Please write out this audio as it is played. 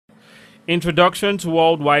Introduction to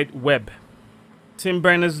World Wide Web. Tim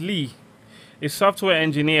Berners-Lee, a software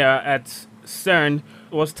engineer at CERN,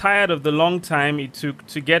 was tired of the long time it took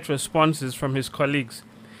to get responses from his colleagues.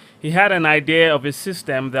 He had an idea of a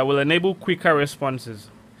system that will enable quicker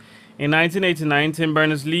responses. In 1989, Tim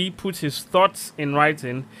Berners-Lee put his thoughts in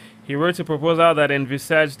writing. He wrote a proposal that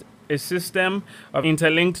envisaged a system of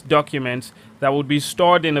interlinked documents that would be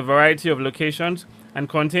stored in a variety of locations and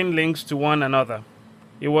contain links to one another.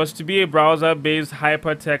 It was to be a browser-based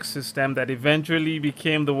hypertext system that eventually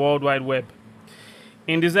became the World Wide Web.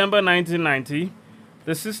 In December 1990,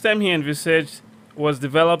 the system he envisaged was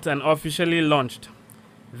developed and officially launched.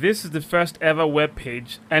 This is the first ever web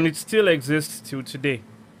page, and it still exists till today.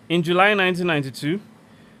 In July 1992,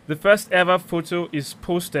 the first ever photo is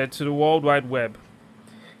posted to the World Wide Web.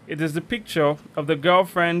 It is the picture of the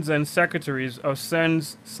girlfriends and secretaries of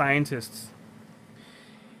CERN's scientists.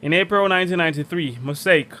 In April 1993,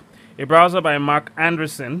 Mosaic, a browser by Mark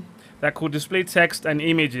Anderson that could display text and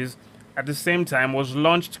images at the same time, was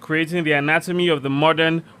launched, creating the anatomy of the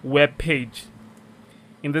modern web page.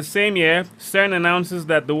 In the same year, CERN announces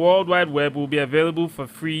that the World Wide Web will be available for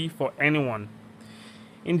free for anyone.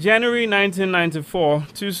 In January 1994,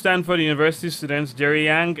 two Stanford University students, Jerry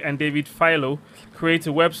Yang and David Filo, create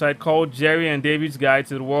a website called Jerry and David's Guide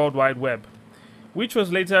to the World Wide Web, which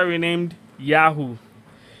was later renamed Yahoo.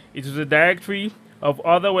 It was a directory of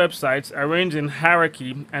other websites arranged in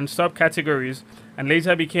hierarchy and subcategories, and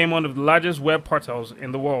later became one of the largest web portals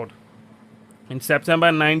in the world. In September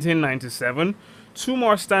 1997, two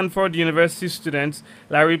more Stanford University students,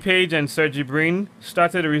 Larry Page and Sergey Brin,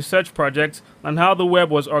 started a research project on how the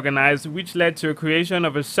web was organized, which led to a creation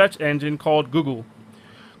of a search engine called Google.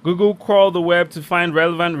 Google crawled the web to find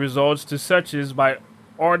relevant results to searches by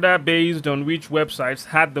order based on which websites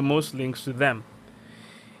had the most links to them.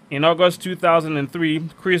 In August 2003,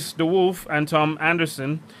 Chris DeWolf and Tom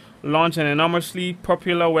Anderson launched an enormously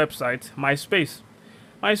popular website, MySpace.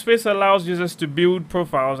 MySpace allows users to build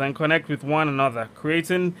profiles and connect with one another,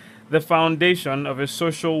 creating the foundation of a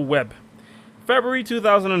social web. February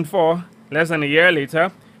 2004, less than a year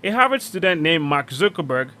later, a Harvard student named Mark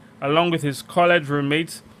Zuckerberg, along with his college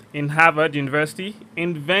roommates in Harvard University,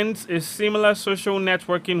 invents a similar social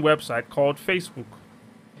networking website called Facebook.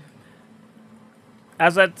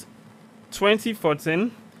 As at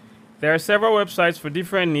 2014, there are several websites for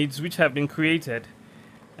different needs which have been created,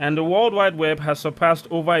 and the World Wide Web has surpassed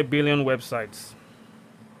over 1 billion websites.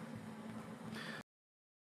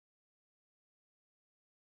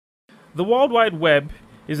 The World Wide Web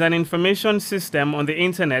is an information system on the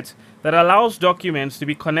internet that allows documents to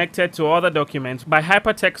be connected to other documents by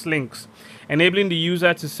hypertext links, enabling the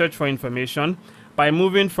user to search for information by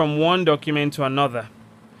moving from one document to another.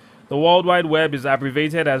 The World Wide Web is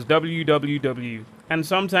abbreviated as WWW and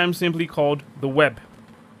sometimes simply called the web.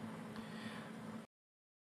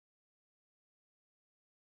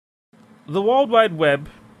 The World Wide Web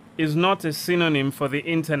is not a synonym for the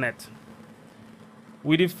internet.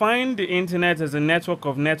 We define the internet as a network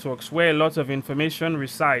of networks where a lot of information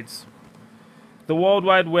resides. The World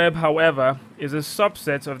Wide Web, however, is a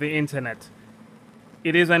subset of the internet.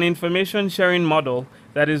 It is an information sharing model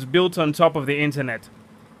that is built on top of the internet.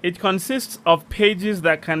 It consists of pages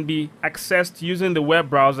that can be accessed using the web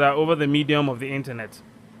browser over the medium of the internet.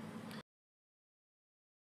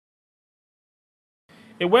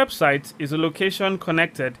 A website is a location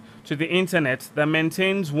connected to the internet that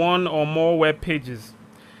maintains one or more web pages.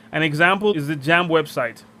 An example is the JAMB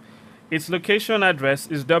website. Its location address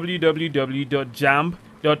is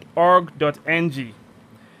www.jamb.org.ng.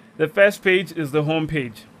 The first page is the home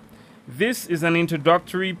page. This is an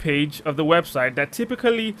introductory page of the website that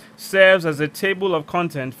typically serves as a table of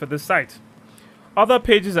content for the site. Other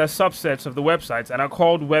pages are subsets of the website and are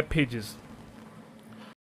called web pages.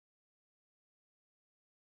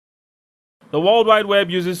 The World Wide Web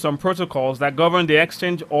uses some protocols that govern the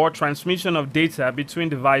exchange or transmission of data between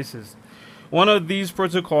devices. One of these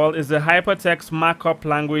protocols is the Hypertext Markup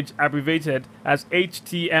Language, abbreviated as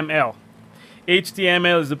HTML.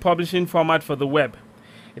 HTML is the publishing format for the web.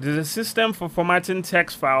 It is a system for formatting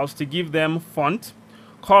text files to give them font,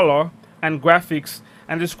 color, and graphics,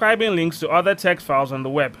 and describing links to other text files on the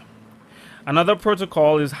web. Another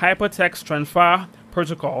protocol is Hypertext Transfer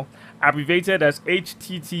Protocol, abbreviated as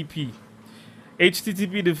HTTP.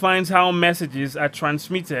 HTTP defines how messages are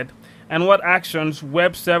transmitted and what actions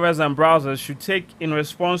web servers and browsers should take in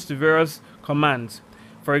response to various commands.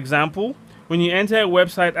 For example, when you enter a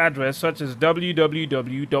website address such as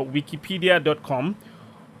www.wikipedia.com,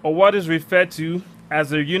 or what is referred to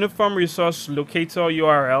as a Uniform Resource Locator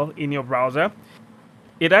URL in your browser,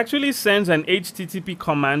 It actually sends an HTTP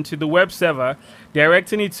command to the web server,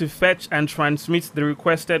 directing it to fetch and transmit the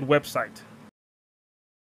requested website.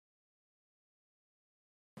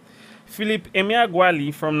 Philip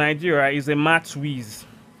Emeagwali from Nigeria is a maths whiz.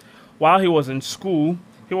 While he was in school,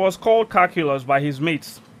 he was called calculus by his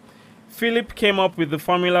mates. Philip came up with the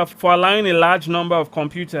formula for allowing a large number of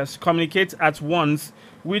computers to communicate at once,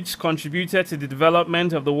 which contributed to the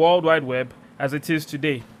development of the World Wide Web as it is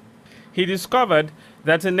today. He discovered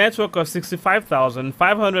that a network of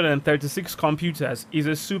 65,536 computers is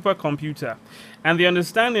a supercomputer, and the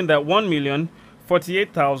understanding that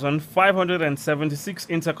 1,048,576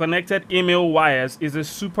 interconnected email wires is a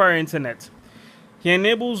super internet. He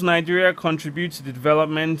enables Nigeria contribute to the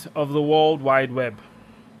development of the World Wide Web.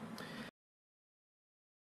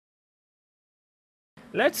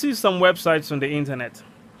 Let's see some websites on the internet.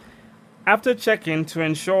 After checking to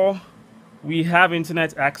ensure we have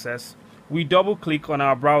internet access, we double-click on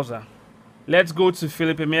our browser. Let's go to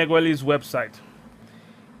Philip Emeagwali's website.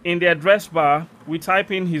 In the address bar, we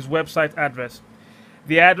type in his website address.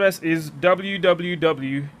 The address is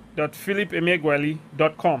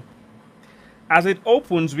www.philipemeagwali.com. As it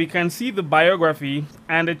opens, we can see the biography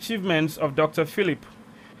and achievements of Dr. Philip.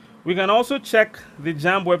 We can also check the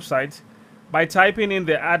JAMB website by typing in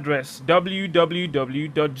the address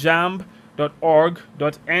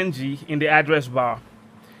www.jamb.org.ng in the address bar.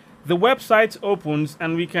 The website opens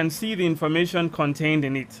and we can see the information contained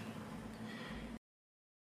in it.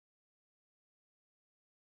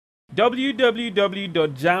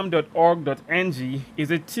 www.jamb.org.ng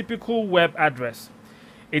is a typical web address.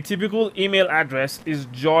 A typical email address is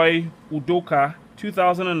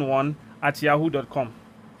joyudoka2001@yahoo.com.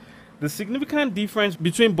 The significant difference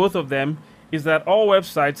between both of them is that all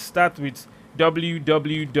websites start with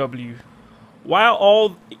www, while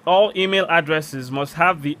all email addresses must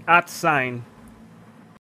have the @ sign.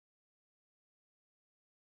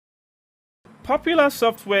 Popular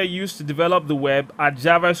software used to develop the web are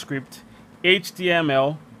JavaScript,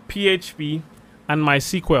 HTML, PHP, and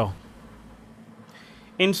MySQL.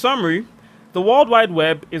 In summary, the World Wide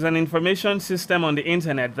Web is an information system on the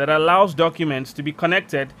internet that allows documents to be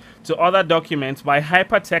connected to other documents by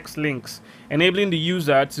hypertext links, enabling the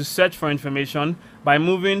user to search for information by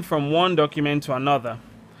moving from one document to another.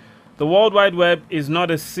 The World Wide Web is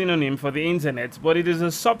not a synonym for the internet, but it is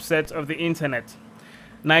a subset of the internet.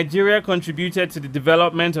 Nigeria contributed to the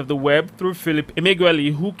development of the web through Philip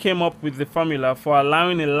Emeagwali, who came up with the formula for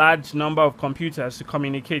allowing a large number of computers to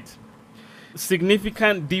communicate.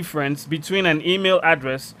 Significant difference between an email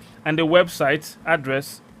address and a website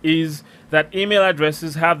address is that email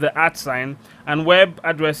addresses have the @ sign and web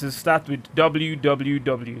addresses start with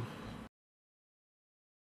www.